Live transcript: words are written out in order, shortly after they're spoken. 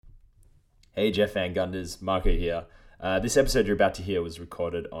Hey Jeff Van Gunders, Marco here. This episode you're about to hear was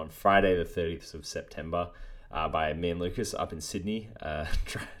recorded on Friday the 30th of September by me and Lukas up in Sydney,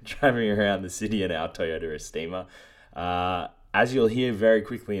 driving around the city in our Toyota Estima. As you'll hear very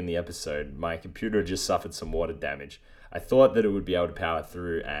quickly in the episode, my computer just suffered some water damage. I thought that it would be able to power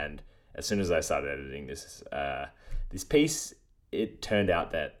through, and as soon as I started editing this piece, it turned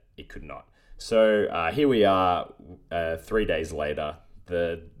out that it could not. So here we are 3 days later.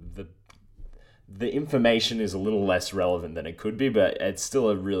 The information is a little less relevant than it could be, but it's still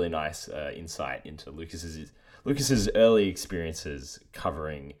a really nice insight into Lukas's early experiences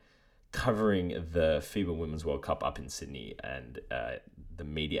covering the FIBA Women's World Cup up in Sydney and the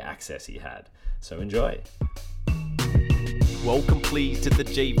media access he had. So enjoy. Welcome please to the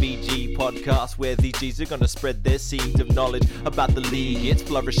JVG podcast, where these G's are gonna spread their seeds of knowledge about the league. It's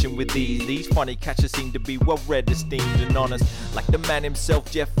flourishing with these funny catchers seem to be well read, esteemed and honest, like the man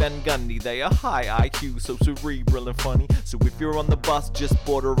himself, Jeff Van Gundy. They are high IQ, so cerebral and funny. So if you're on the bus, just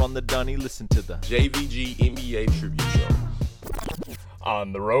border on the dunny, listen to the JVG NBA Tribute Show.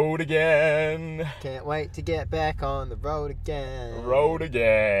 On the road again. Can't wait to get back on the road again.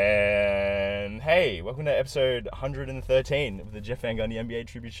 Hey, welcome to episode 113 of the Jeff Van Gundy NBA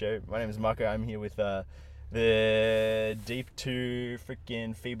Tribute Show. My name is Marco. I'm here with the Deep 2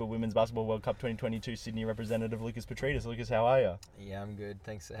 freaking FIBA Women's Basketball World Cup 2022 Sydney representative, Lukas Petridis. Lukas, how are you? Yeah, I'm good.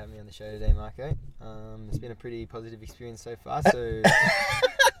 Thanks for having me on the show today, Marco. It's been a pretty positive experience so far, so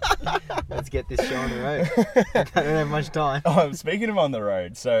let's get this show on the road. I don't have much time. Speaking of on the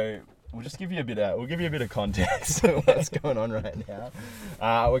road, so we'll give you a bit of context of what's going on right now.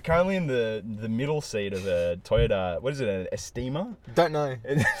 We're currently in the middle seat of a Toyota. What is it? An Estima? Don't know.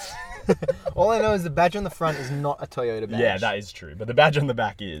 All I know is the badge on the front is not a Toyota badge. Yeah, that is true. But the badge on the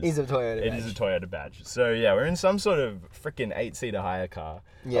back is a Toyota badge. It is a Toyota badge. So yeah, we're in some sort of freaking 8-seater hire car.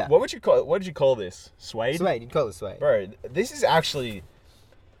 Yeah. What did you call this? Suede? Suede. You'd call it suede. Bro, this is actually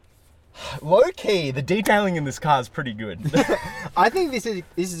low key. The detailing in this car is pretty good. I think this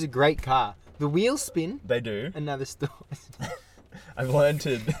is a great car. The wheels spin. They do. Another story. I've learned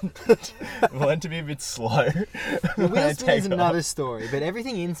to be a bit slow. The wheel spin is another story, but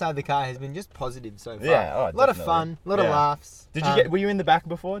everything inside the car has been just positive so far. Yeah, a lot of fun, a lot of laughs. Were you in the back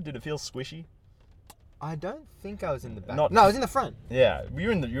before? Did it feel squishy? I don't think I was in the back. No, I was in the front. Yeah, you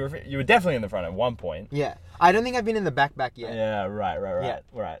were definitely in the front at one point. Yeah, I don't think I've been in the back yet. Yeah, right. Yeah.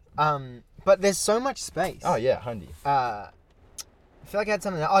 Right. But there's so much space. Oh yeah, hundy. I feel like I had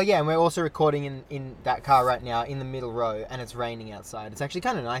something. Oh yeah, and we're also recording in that car right now in the middle row, and it's raining outside. It's actually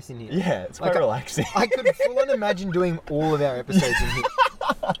kind of nice in here. Yeah, it's quite relaxing. I could full on imagine doing all of our episodes in here.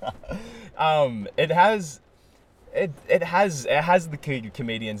 It has the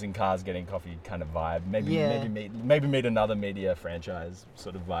comedians in cars getting coffee kind of vibe. Maybe meet another media franchise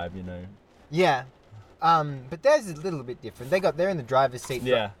sort of vibe, you know. Yeah, but theirs is a little bit different. They're in the driver's seat.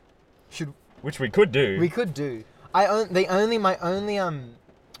 Yeah. Which we could do. My only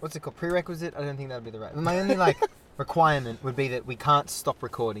what's it called, prerequisite? I don't think that'd be the right. My only requirement would be that we can't stop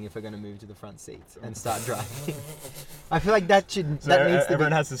recording if we're going to move to the front seats and start driving. I feel like that needs to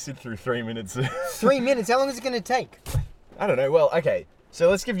everyone has to sit through 3 minutes. 3 minutes? How long is it going to take? I don't know. Well, okay. So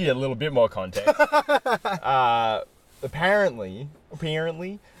let's give you a little bit more context. Apparently,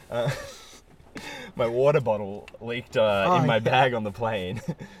 my water bottle leaked in my bag on the plane.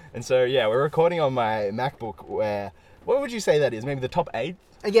 And so, yeah, we're recording on my MacBook where, what would you say that is? Maybe the top 8th?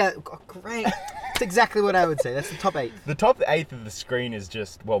 Yeah, great. That's exactly what I would say. That's the top 8th. The top 8th of the screen is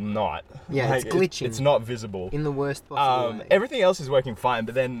just, not. Yeah, it's glitching. It's not visible. In the worst possible way. Everything else is working fine,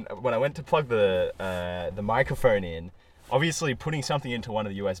 but then when I went to plug the microphone in, obviously putting something into one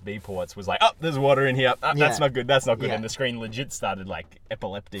of the USB ports was like, oh, there's water in here. Oh, that's not good. Yeah. And the screen legit started falling.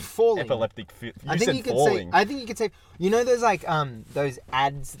 I think you could say, you know, there's those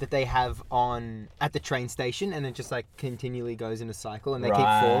ads that they have at the train station, and it just continually goes in a cycle, and they keep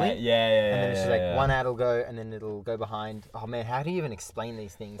falling. Yeah. And then it's just one ad will go, and then it'll go behind. Oh man, how do you even explain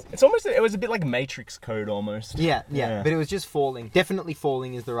these things? It was a bit like Matrix code almost. Yeah. But it was just falling. Definitely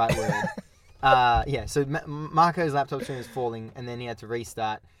falling is the right word. So Marco's laptop screen is falling, and then he had to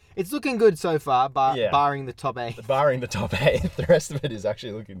restart. It's looking good so far, barring the top 8. Barring the top 8. The rest of it is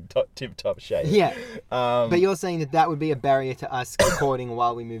actually looking tip-top shape. Yeah. But you're saying that would be a barrier to us recording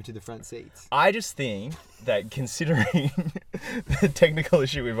while we move to the front seats. I just think that considering the technical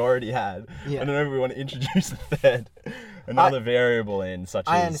issue we've already had, I don't know if we want to introduce another variable in,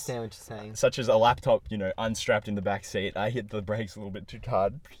 I understand what you're saying. Such as a laptop, unstrapped in the back seat. I hit the brakes a little bit too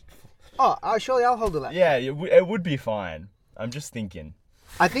hard. Oh, surely I'll hold the laptop. Yeah, it would be fine. I'm just thinking.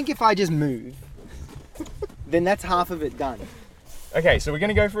 I think if I just move, then that's half of it done. Okay, so we're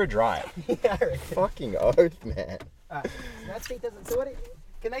gonna go for a drive. Yeah, I reckon. Fucking oath, man. Alright, so that speak doesn't. So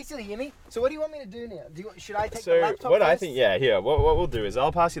can they still hear me? So what do you want me to do now? Should I take the So laptop what first? I think, yeah, here, what we'll do is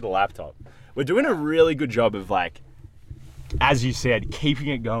I'll pass you the laptop. We're doing a really good job of like, as you said, keeping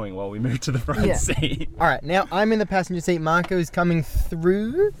it going while we move to the front seat. Alright, now I'm in the passenger seat. Marco's coming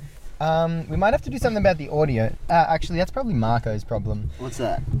through. We might have to do something about the audio. Actually, that's probably Marco's problem. What's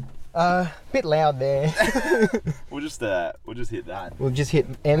that? Bit loud there. We'll just hit that. We'll just hit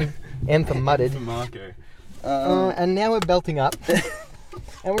M for mudded. For Marco. And now we're belting up.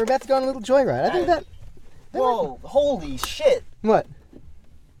 And we're about to go on a little joyride. I think that... Whoa, holy shit. What?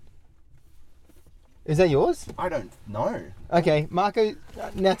 Is that yours? I don't know. Okay, Marco...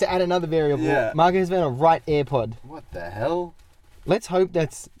 Now to add another variable. Yeah. Marco has found a right AirPod. What the hell? Let's hope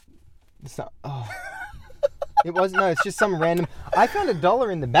that's... It's not, oh. It was... No, it's just some random... I found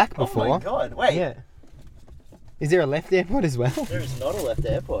 $1 in the back before. Oh my god, wait. Yeah. Is there a left AirPod as well? There is not a left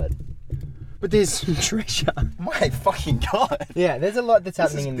AirPod. But there's some treasure. My fucking god. Yeah, there's a lot that's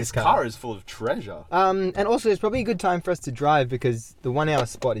happening in this car. This car is full of treasure. And also, it's probably a good time for us to drive because the 1 hour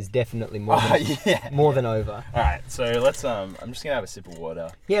spot is definitely more than over. Alright, so let's, I'm just gonna have a sip of water.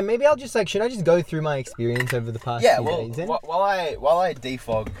 Yeah, maybe I'll just should I just go through my experience over the past few days then? While I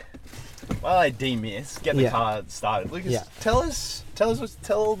defog, while I demiss, get the car started. Lucas, tell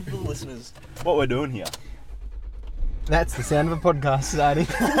the listeners what we're doing here. That's the sound of a podcast starting.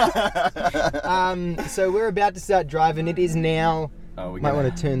 So we're about to start driving. It is now. Might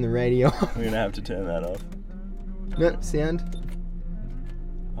want to turn the radio off. We're gonna have to turn that off. No sound.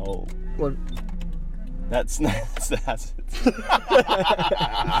 Oh. What? That's the hazard.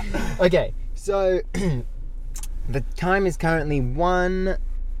 Okay, so the time is currently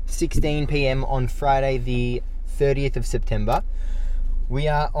 1:16 p.m. on Friday, the 30th of September.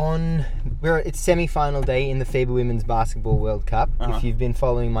 It's semi-final day in the FIBA Women's Basketball World Cup. If you've been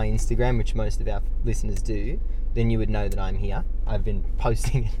following my Instagram, which most of our listeners do, then you would know that I'm here. I've been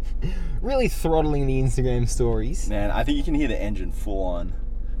posting really throttling the Instagram stories. Man, I think you can hear the engine full on.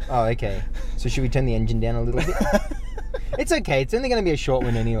 Oh, okay. So should we turn the engine down a little bit? It's okay. It's only going to be a short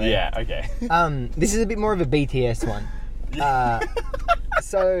one anyway. Yeah, okay. This is a bit more of a BTS one.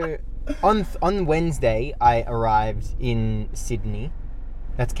 So on Wednesday, I arrived in Sydney.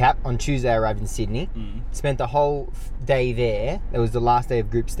 That's Cap. On Tuesday, I arrived in Sydney. Spent the whole day there. That was the last day of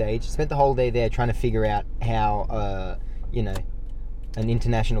group stage. Spent the whole day there trying to figure out how, an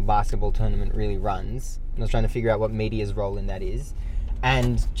international basketball tournament really runs. I was trying to figure out what media's role in that is.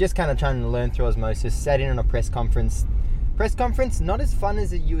 And just kind of trying to learn through osmosis. Sat in on a press conference. Press conference, not as fun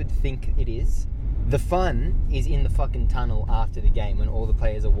as you would think it is. The fun is in the fucking tunnel after the game when all the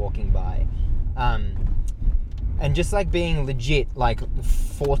players are walking by. And just like being legit, like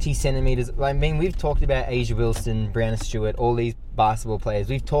 40 centimeters. I mean, we've talked about Asia Wilson, Brianna Stewart, all these basketball players.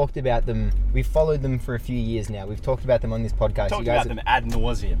 We've talked about them. We've followed them for a few years now. We've talked about them on this podcast. Talked about them ad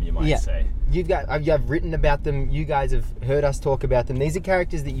nauseum, you might say. I've written about them. You guys have heard us talk about them. These are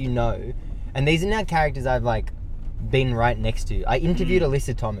characters that you know, and these are now characters I've like been right next to. I interviewed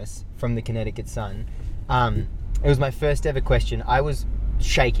Alyssa Thomas from the Connecticut Sun. It was my first ever question. I was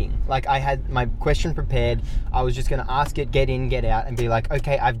shaking. Like, I had my question prepared. I was just going to ask it, get in, get out, and be like,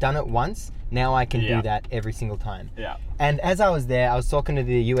 okay, I've done it once. Now I can do that every single time. Yeah. And as I was there, I was talking to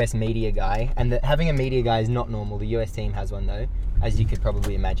the US media guy, and having a media guy is not normal. The US team has one though, as you could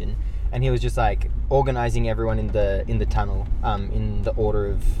probably imagine. And he was just like organizing everyone in the tunnel, in the order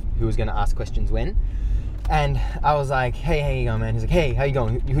of who was going to ask questions when. And I was like, hey, how you going, man? He's like, hey, how you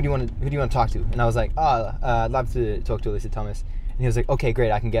going? Who do you want to talk to? And I was like, I'd love to talk to Alyssa Thomas. And he was like, okay,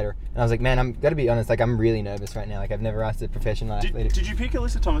 great, I can get her. And I was like, man, I'm gotta be honest, like, I'm really nervous right now. Like, I've never asked a professional athlete. Did you pick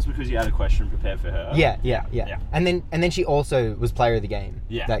Alyssa Thomas because you had a question prepared for her? Yeah. And then she also was player of the game.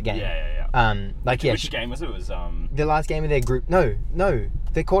 Yeah. That game. Yeah. Which game was it? It was the last game of their group. No,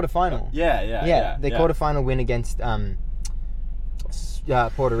 their quarterfinal. Yeah. Their quarterfinal win against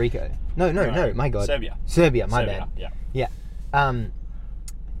Puerto Rico. No, my God. Serbia, my bad. Yeah.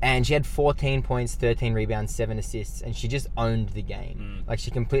 And she had 14 points, 13 rebounds, 7 assists, and she just owned the game. Like,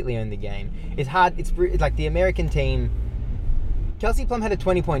 she completely owned the game. It's hard. It's like the American team. Kelsey Plum had a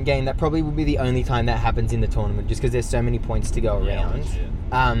 20-point game. That probably will be the only time that happens in the tournament, just because there's so many points to go around.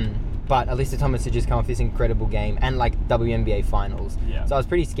 But Alyssa Thomas had just come off this incredible game and like WNBA finals. Yeah. So I was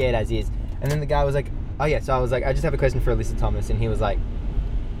pretty scared as is. And then the guy was like, oh yeah. So I was like, I just have a question for Alyssa Thomas, and he was like,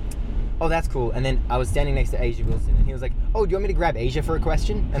 oh, that's cool. And then I was standing next to Asia Wilson, and he was like, oh, do you want me to grab Asia for a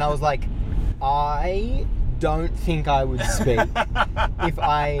question? And I was like, I don't think I would speak. If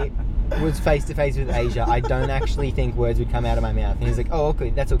I was face to face with Asia, I don't actually think words would come out of my mouth. And he's like, oh, okay,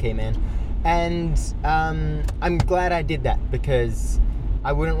 that's okay, man. And I'm glad I did that because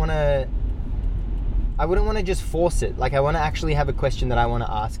I wouldn't want to just force it. Like, I want to actually have a question that I want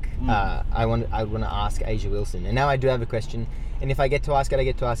to ask. I want to ask Asia Wilson, and now I do have a question. And if I get to ask it, I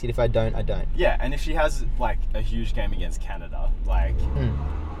get to ask it. If I don't, I don't. Yeah, and if she has like a huge game against Canada, like,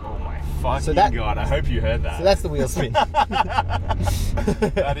 oh my fucking god! I hope you heard that. So that's the wheel spin.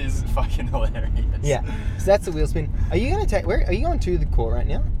 That is fucking hilarious. Yeah. So that's the wheel spin. Are you gonna take? Where are you going to the court right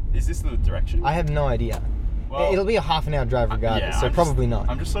now? Is this the direction? I have no idea. Well, it'll be a half an hour drive regardless, so probably not.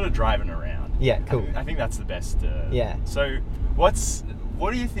 I'm just sort of driving around. Yeah, cool. I think that's the best. Yeah. So, what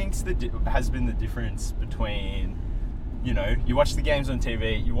do you think has been the difference between, you know, you watch the games on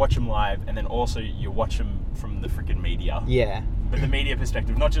TV, you watch them live, and then also you watch them from the freaking media? Yeah. But the media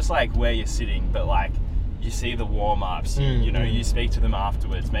perspective, not just like where you're sitting, but like you see the warm-ups, you know, you speak to them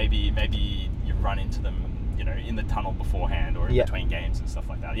afterwards, maybe you run into them, you know, in the tunnel beforehand or in between games and stuff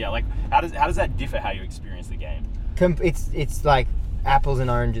like that. Yeah, like how does that differ how you experience the game? It's like apples and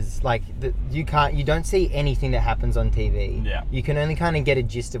oranges. Like you don't see anything that happens on TV. Yeah. You can only kind of get a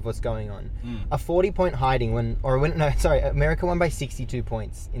gist of what's going on. A 40-point hiding America won by 62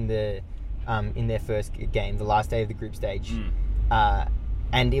 points in their first game, the last day of the group stage.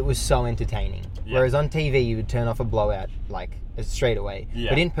 And it was so entertaining. Yeah. Whereas on TV you would turn off a blowout like straight away. Yeah.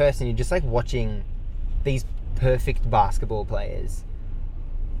 But in person you're just like watching these perfect basketball players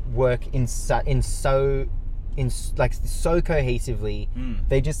work so cohesively.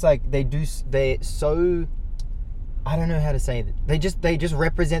 They're so, I don't know how to say it. They just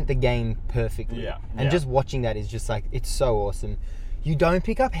represent the game perfectly. Yeah. And just watching that is just like, it's so awesome. You don't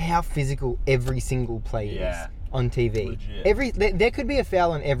pick up how physical every single play is on TV. Legit. There could be a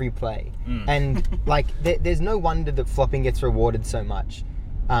foul on every play. And like there's no wonder that flopping gets rewarded so much.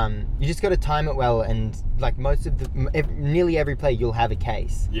 You just got to time it well, and like nearly every play you'll have a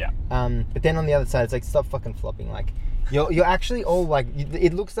case. Yeah. But then on the other side, it's like, stop fucking flopping. Like you're actually all like,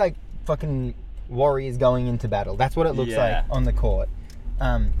 it looks like fucking warriors going into battle. That's what it looks like on the court.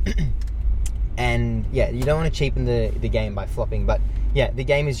 And yeah, you don't want to cheapen the game by flopping, but yeah, the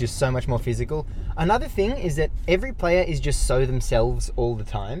game is just so much more physical. Another thing is that every player is just so themselves all the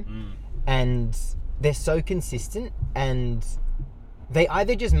time, and they're so consistent, and they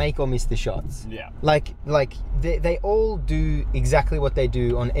either just make or miss the shots. Yeah. Like they all do exactly what they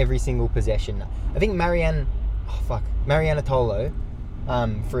do on every single possession. I think Marianne Tolo,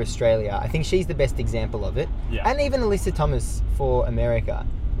 for Australia, I think she's the best example of it. Yeah. And even Alyssa Thomas for America.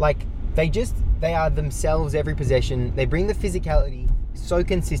 Like, they are themselves every possession. They bring the physicality so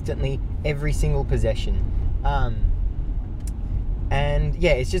consistently every single possession. And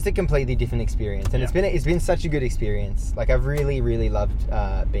yeah, it's just a completely different experience, and it's been such a good experience. Like, I've really, really loved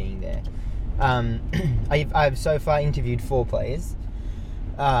being there. I've so far interviewed 4 players: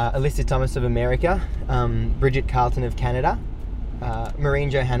 Alyssa Thomas of America, Bridget Carlton of Canada,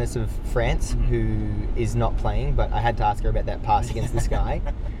 Marine Johannes of France, who is not playing, but I had to ask her about that pass against the sky,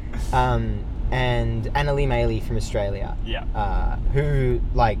 and Annalie Maley from Australia, who,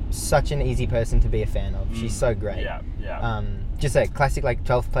 like, such an easy person to be a fan of. She's so great. Just a classic, like,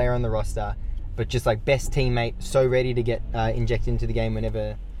 12th player on the roster, but just like best teammate, so ready to get injected into the game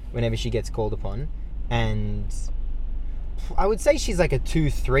whenever she gets called upon. And I would say she's like a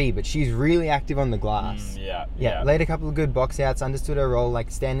 2-3, but she's really active on the glass. Laid a couple of good box outs, understood her role,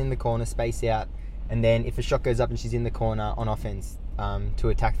 like stand in the corner, space out, and then if a shot goes up and she's in the corner on offense, to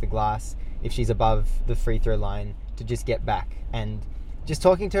attack the glass. If she's above the free throw line, to just get back. And just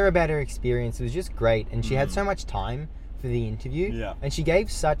talking to her about her experience was just great, and she had so much time for the interview, and she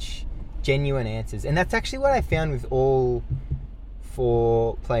gave such genuine answers. And that's actually what I found with all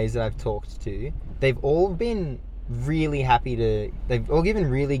 4 players that I've talked to. They've all been really happy they've all given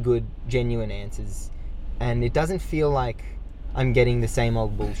really good, genuine answers, and it doesn't feel like I'm getting the same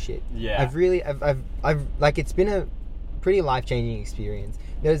old bullshit. I've like, it's been a pretty life-changing experience.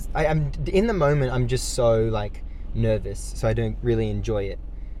 I'm in the moment, I'm just so like nervous, so I don't really enjoy it.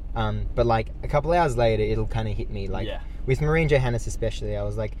 But like a couple hours later, it'll kind of hit me. Like with Marine Johannes especially, I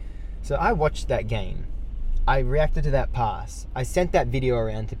was like, so I watched that game, I reacted to that pass, I sent that video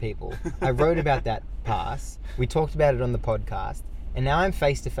around to people, I wrote about that pass, we talked about it on the podcast, and now I'm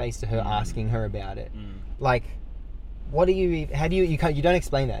face to face to her, asking her about it. Like, how do you don't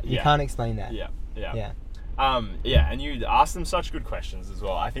explain that. You can't explain that. And you ask them such good questions as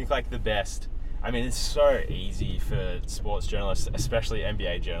well. I think like the best, I mean, it's so easy for sports journalists, especially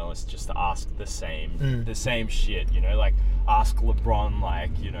NBA journalists, just to ask the same shit, you know, like ask LeBron, like,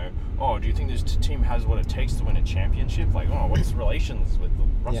 you know, oh, do you think this team has what it takes to win a championship? Like, oh, what's relations with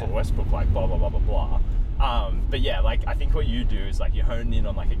Russell Westbrook, like, blah, blah, blah, blah, blah. But yeah, like I think what you do is like you hone in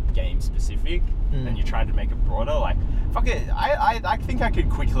on like a game specific, and you try to make it broader. Like, fuck it, I think I could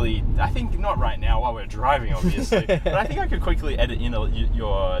quickly. I think not right now while we're driving, obviously, but I think I could quickly edit in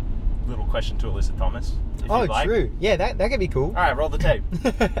your little question to Alyssa Thomas. If Oh, you'd like. true. Yeah, that could be cool. All right, roll the tape.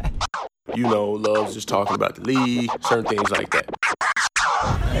 You know, loves just talking about the league, certain things like that.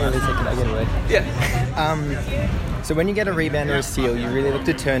 Hey, Lisa, can I get a word? Yeah. So when you get a rebound or a steal, you really look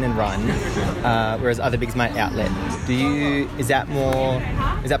to turn and run, whereas other bigs might outlet. Is that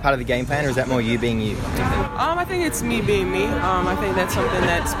part of the game plan, or is that more you being you? I think it's me being me. I think that's something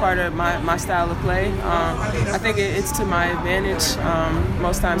that's part of my style of play. I think it's to my advantage.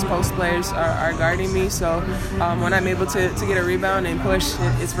 Most times post players are guarding me, so when I'm able to get a rebound and push,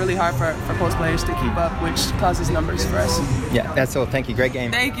 it's really hard for post players to keep up, which causes numbers for us. Yeah, that's all. Thank you. Great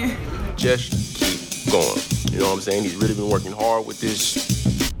game. Thank you. Just keep going. You know what I'm saying? He's really been working hard with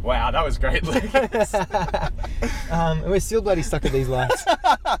this. Wow, that was great, Lucas. We're still bloody stuck at these lights.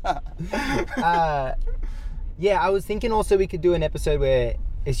 Yeah, I was thinking also we could do an episode where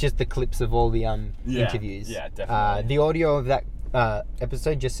it's just the clips of all the interviews. Yeah, definitely. The audio of that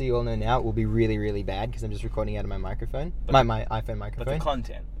episode, just so you all know now, will be really, really bad because I'm just recording out of my microphone, my iPhone microphone. But the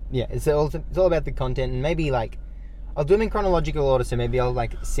content. Yeah, it's all about the content, and maybe like I'll do them in chronological order, so maybe I'll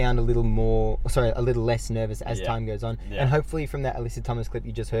like sound a little less nervous as time goes on, and hopefully from that Alyssa Thomas clip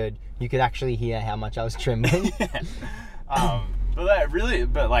you just heard, you could actually hear how much I was trembling. But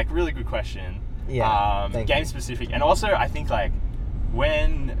really good question. Yeah. Game specific, and also I think like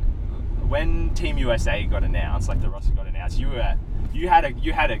when Team USA got announced, like the roster got announced, you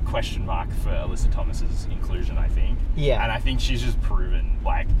had a question mark for Alyssa Thomas's inclusion, I think. Yeah. And I think she's just proven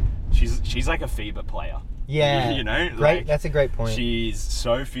like she's like a FIBA player. Yeah. You know? Great. Like, that's a great point. She's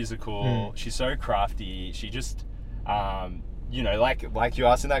so physical. She's so crafty. She just, you know, like you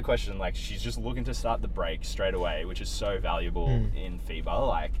asked in that question, like she's just looking to start the break straight away, which is so valuable in FIBA,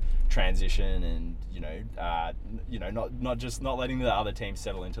 like transition and not letting the other team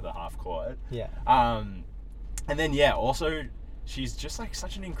settle into the half court. Yeah. And then also she's just like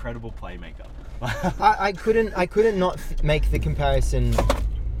such an incredible playmaker. I couldn't not make the comparison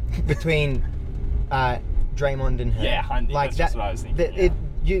between Draymond and her. Yeah, like that's what I was thinking.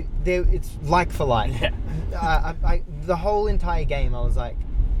 It's like for like. Yeah. The whole entire game, I was like,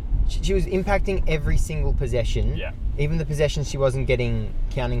 she was impacting every single possession. Yeah. Even the possessions she wasn't getting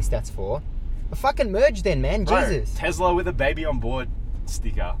counting stats for. A fucking merge then, man. Bro, Jesus. Tesla with a baby on board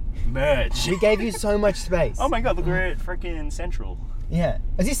sticker. Merge. We gave you so much space. Oh my god, look, we're at freaking Central. Yeah.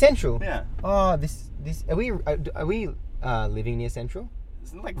 Is this Central? Yeah. Oh, this. Are we living near Central?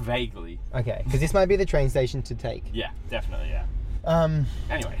 It's like vaguely. Okay, because this might be the train station to take. Yeah, definitely, yeah.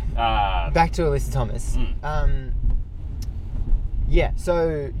 Anyway. Back to Alyssa Thomas. Yeah,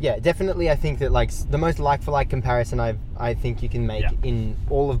 so, yeah, definitely I think that, like, the most like-for-like comparison I think you can make in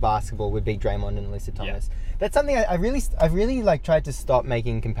all of basketball would be Draymond and Alyssa Thomas. Yeah. That's something I've really, like, tried to stop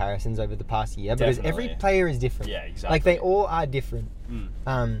making comparisons over the past year, because every player is different. Yeah, exactly. Like, they all are different.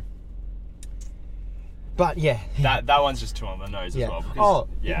 But, yeah. That one's just too on the nose as well.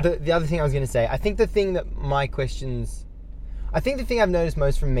 Because, the other thing I was going to say, I think the thing I've noticed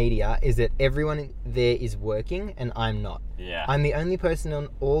most from media is that everyone there is working and I'm not. Yeah. I'm the only person on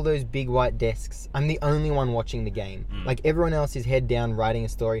all those big white desks. I'm the only one watching the game. Like, everyone else is head down writing a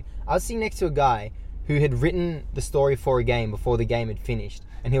story. I was sitting next to a guy who had written the story for a game before the game had finished.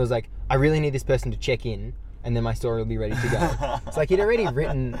 And he was like, I really need this person to check in, and then my story will be ready to go. It's like he'd already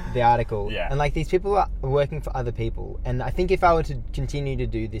written the article. Yeah. And like, these people are working for other people. And I think if I were to continue to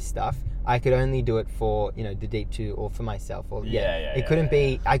do this stuff, I could only do it for, the Deep 2 or for myself. Or it couldn't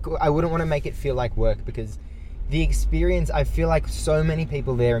be, I wouldn't want to make it feel like work, because the experience, I feel like so many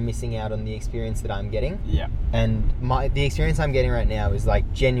people there are missing out on the experience that I'm getting. Yeah. And the experience I'm getting right now is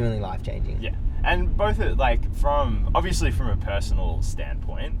like genuinely life-changing. Yeah. And both like obviously from a personal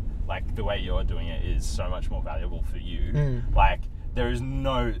standpoint, like the way you're doing it is so much more valuable for you. Like there is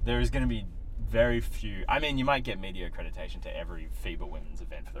going to be very few. I mean, you might get media accreditation to every FIBA women's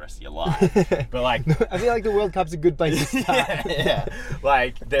event for the rest of your life, but like I feel like the World Cup's a good place to start. yeah.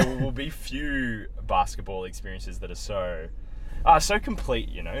 Like there will be few basketball experiences that are so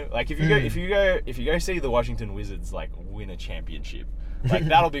complete. Like if you go see the Washington Wizards like win a championship. Like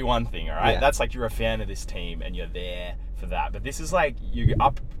that'll be one thing, all right? Yeah. That's like you're a fan of this team and you're there for that. But this is like you're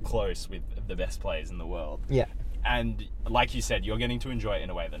up close with the best players in the world. Yeah. And like you said, you're getting to enjoy it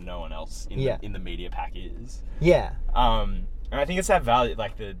in a way that no one else in the media pack is. Yeah. And I think it's that value,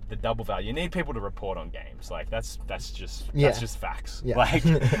 like the double value. You need people to report on games. Like that's just facts. Yeah. Like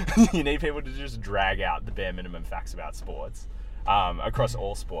you need people to just drag out the bare minimum facts about sports. across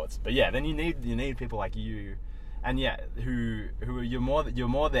all sports. But yeah, then you need people like you, and who you're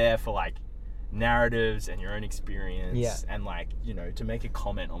more there for like narratives and your own experience, and like, you know, to make a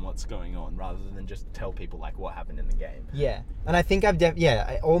comment on what's going on rather than just tell people like what happened in the game. Yeah, and I think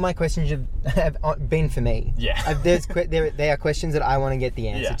all my questions have been for me. Yeah, there are questions that I want to get the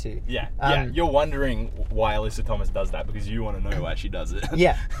answer to. Yeah, you're wondering why Alyssa Thomas does that because you want to know why she does it.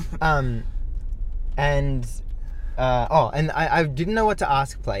 Yeah, and I didn't know what to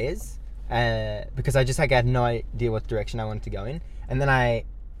ask players because I had no idea what direction I wanted to go in, and then I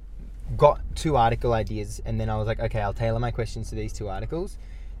got 2 article ideas, and then I was like, okay, I'll tailor my questions to these 2 articles,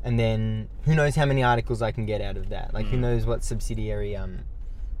 and then who knows how many articles I can get out of that. Like, who knows what subsidiary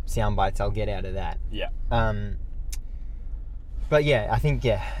sound bites I'll get out of that. Yeah. But yeah, I think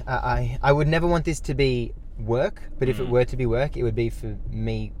I would never want this to be work, but if it were to be work, it would be for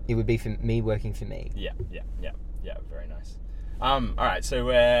me. It would be for me working for me. Yeah. Very nice. All right, so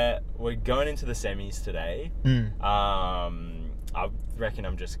we're going into the semis today. I reckon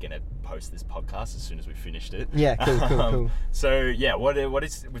I'm just gonna post this podcast as soon as we finished it. Yeah, cool. So yeah, what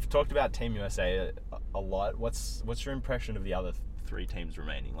is we've talked about Team USA a lot. What's your impression of the other 3 teams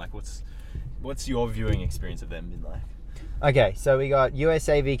remaining? Like, what's your viewing experience of them been like? Okay, so we got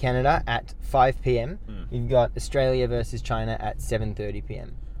USA v Canada at 5 p.m. You've got Australia versus China at 7:30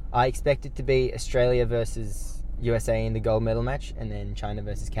 p.m. I expect it to be Australia versus USA in the gold medal match, and then China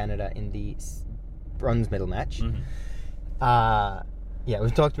versus Canada in the bronze medal match.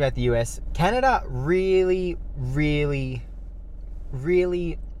 We've talked about the US. Canada really,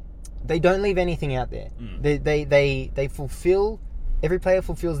 they don't leave anything out there. They fulfill, every player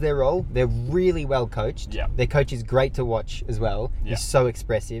fulfills their role. They're really well coached. Yeah. Their coach is great to watch as well. Yeah. He's so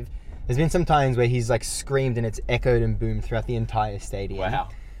expressive. There's been some times where he's like screamed and it's echoed and boomed throughout the entire stadium. Wow.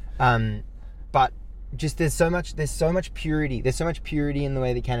 But just there's so much purity. There's so much purity in the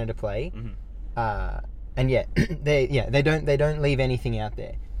way that Canada play. And they don't leave anything out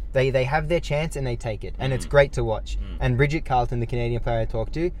there. They have their chance and they take it, and it's great to watch. And Bridget Carlton, the Canadian player I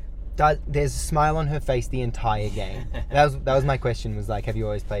talked to, there's a smile on her face the entire game. that was my question, was like, have you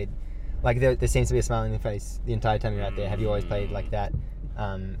always played like there seems to be a smile on your face the entire time you're out there? Have you always played like that?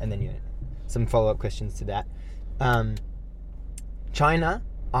 And then some follow-up questions to that. China,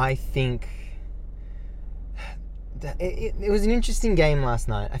 I think it was an interesting game last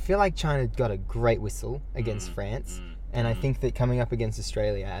night. I feel like China got a great whistle against France, and I think that coming up against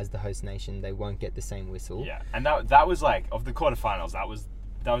Australia as the host nation, they won't get the same whistle. Yeah, and that was like, of the quarterfinals,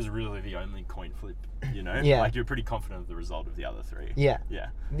 that was really the only coin flip, you know? Yeah. Like, you're pretty confident of the result of the other 3. Yeah.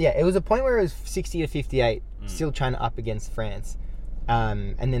 It was a point where it was 60-58, still China up against France.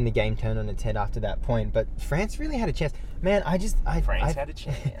 And then the game turned on its head after that point. But France really had a chance. Man, France had a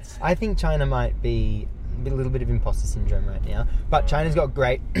chance. I think China might be a little bit of imposter syndrome right now. But China's got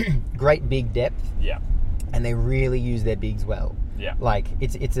great big depth. Yeah. And they really use their bigs well. Yeah. Like,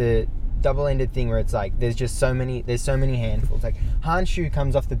 it's a double-ended thing where it's like there's so many handfuls. Like, Han Shu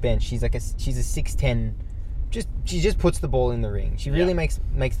comes off the bench. She's a 6'10". She just puts the ball in the ring. She really makes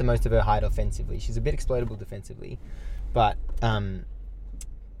the most of her height offensively. She's a bit exploitable defensively. But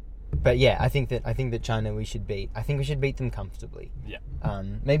yeah, I think that China we should beat. I think we should beat them comfortably. Yeah.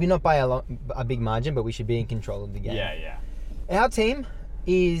 Maybe not by a big margin, but we should be in control of the game. Yeah. Our team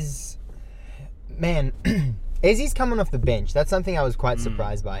is, man, Ezzy's coming off the bench. That's something I was quite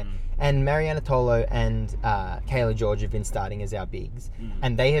surprised by. And Mariana Tolo and Kayla George have been starting as our bigs,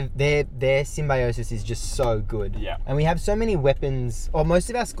 and their symbiosis is just so good. Yeah. And we have so many weapons. Or most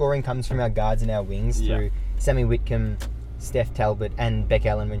of our scoring comes from our guards and our wings through Sammy Whitcomb, Steph Talbot, and Beck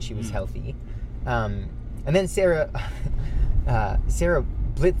Ellen when she was healthy. And then Sarah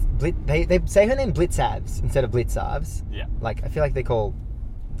Blitz. They say her name Blitzavs instead of Blitzavs. Yeah. Like, I feel like they call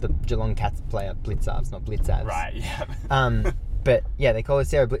the Geelong Cats player Blitzavs, not Blitzavs. Right. Yeah. But yeah, they call her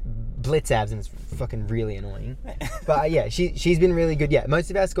Sarah Blitzavs, and it's fucking really annoying. But yeah, she's been really good. Yeah,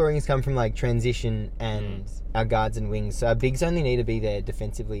 most of our scoring has come from like transition and our guards and wings. So our bigs only need to be there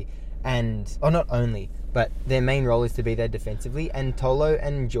defensively, not only, but their main role is to be there defensively. And Tolo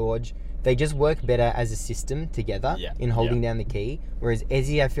and George, they just work better as a system together in holding down the key. Whereas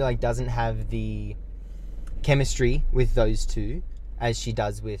Ezzy, I feel like, doesn't have the chemistry with those two as she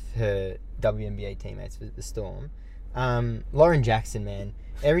does with her WNBA teammates with the Storm. Lauren Jackson, man.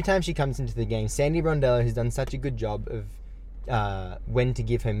 Every time she comes into the game, Sandy Brondello has done such a good job of when to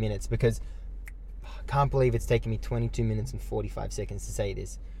give her minutes, because I can't believe it's taken me 22 minutes and 45 seconds to say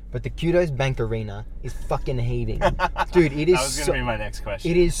this. but the Kudos Bank Arena is fucking heaving. Dude, it is That was going to be my next question.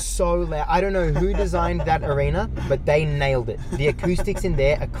 It is so loud. I don't know who designed that arena, but they nailed it. The acoustics in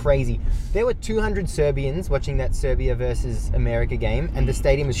there are crazy. There were 200 Serbians watching that Serbia versus America game, and the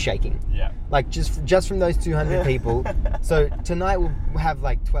stadium was shaking. Yeah. Like, just from those 200 people. So tonight we'll have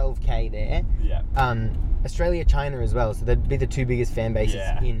like 12K there. Yeah. Australia, China as well. So that'd be the two biggest fan bases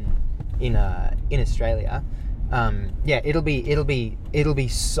in Australia. It'll be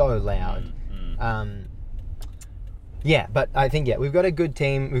so loud. But I think we've got a good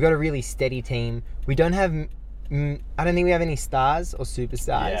team. We've got a really steady team. We don't have. I don't think we have any stars or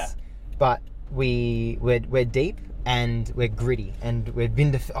superstars. Yeah. But we're deep and we're gritty and we have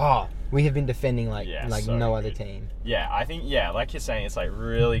been defending like so no good. other team. Yeah, I think like you're saying, it's like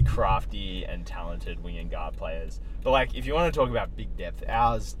really crafty and talented wing and guard players. But like if you want to talk about big depth,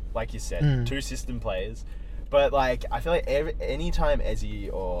 ours, like you said, 2 system players. But like I feel like anytime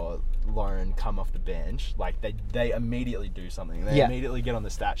Ezzy or Lauren come off the bench, like they immediately do something. They immediately get on the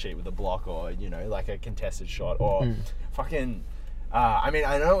stat sheet with a block or like a contested shot or fucking. I mean,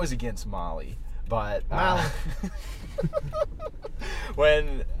 I know it was against Mali, but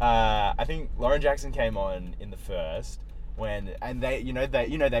when I think Lauren Jackson came on in the first and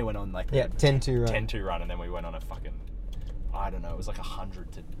they went on like 10-2 run. 10-2 run, and then we went on a fucking, I don't know, it was like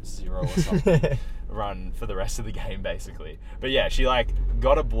 100-0 or something run for the rest of the game basically. But yeah, she like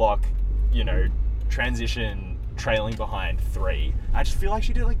got a block, transition, trailing behind 3. I just feel like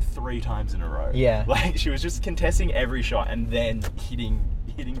she did it like 3 times in a row. Yeah. Like she was just contesting every shot and then hitting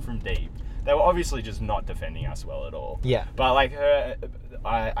from deep. They were obviously just not defending us well at all. Yeah. But like her,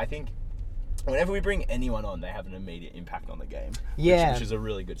 I think whenever we bring anyone on, they have an immediate impact on the game. Yeah. Which is a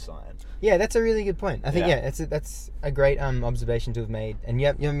really good sign. Yeah, that's a really good point. I think that's a great observation to have made. And you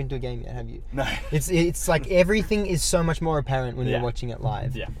haven't been to a game yet, have you? No. It's like everything is so much more apparent when you're watching it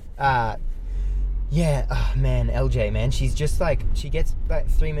live. Yeah. Oh man, LJ, man, she's just like, she gets like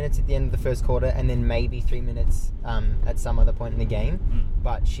 3 minutes at the end of the first quarter and then maybe 3 minutes at some other point in the game,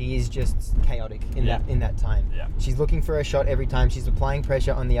 but she is just chaotic in that time. Yeah. She's looking for a shot every time. She's applying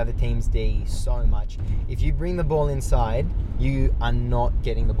pressure on the other team's D so much. If you bring the ball inside, you are not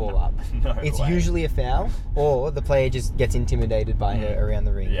getting the ball up. No It's way. usually a foul, or the player just gets intimidated by her around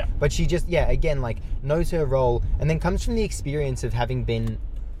the ring. Yeah. But she just, again, like knows her role and then comes from the experience of having been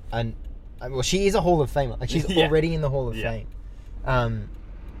well, she is a Hall of Famer. Like, she's already in the Hall of Fame.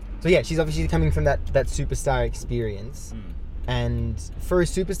 So, she's obviously coming from that superstar experience. And for a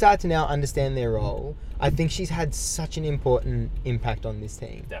superstar to now understand their role, I think she's had such an important impact on this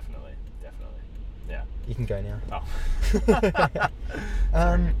team. Definitely. Yeah. You can go now. Oh.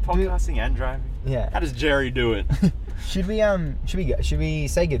 Podcasting and driving. Yeah. How does Jerry do it? Should we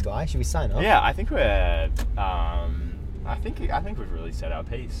say goodbye? Should we sign off? Yeah, I think we're. I think we've really said our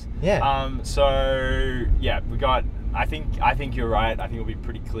piece. Yeah. We got. I think you're right. I think it'll be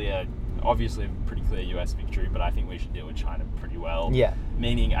pretty clear. Obviously, a pretty clear US victory, but I think we should deal with China pretty well. Yeah.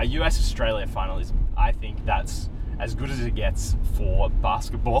 Meaning a US Australia final is. I think that's as good as it gets for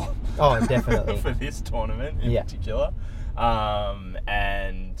basketball. Oh, definitely. For this tournament in particular. Man,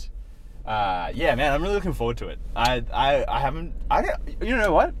 I'm really looking forward to it. You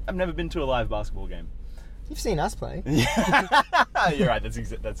know what? I've never been to a live basketball game. You've seen us play. You're right. That's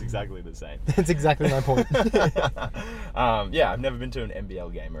exactly the same. That's exactly my point. I've never been to an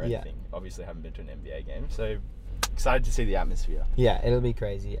NBL game or anything. Obviously, haven't been to an NBA game. So excited to see the atmosphere. Yeah, it'll be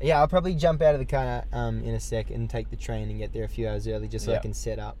crazy. Yeah, I'll probably jump out of the car in a sec and take the train and get there a few hours early just so I can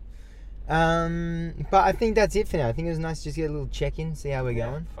set up. But I think that's it for now. I think it was nice to just get a little check-in, see how we're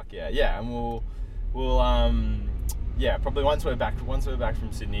going. Fuck yeah, and we'll probably once we're back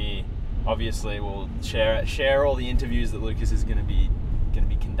from Sydney. Obviously, we'll share all the interviews that Lukas is going to be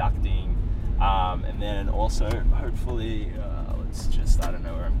conducting, and then also hopefully I don't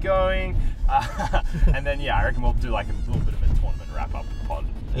know where I'm going, and then I reckon we'll do like a little bit of a tournament wrap up pod.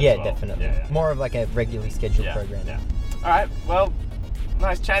 Yeah, well. Definitely. Yeah. More of like a regularly scheduled program. Yeah. All right. Well,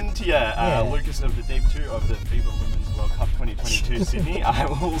 nice chatting to you, Lukas of the Deep 2 of the FIBA Women's World Cup 2022 Sydney. I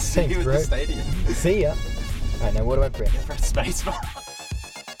will see you at the stadium. See ya. All right, now what do I press? Press spacebar.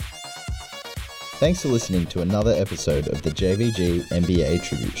 Thanks for listening to another episode of the JVG NBA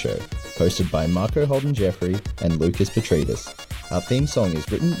Tribute Show, hosted by Marco Holden-Jeffrey and Lukas Petridis. Our theme song is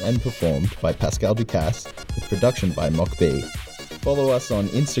written and performed by Pascal Ducasse, with production by Mock B. Follow us on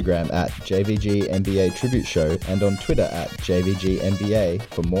Instagram at JVG NBA Tribute Show and on Twitter at JVG NBA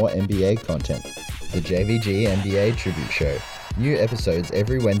for more NBA content. The JVG NBA Tribute Show. New episodes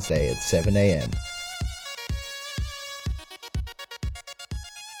every Wednesday at 7 a.m.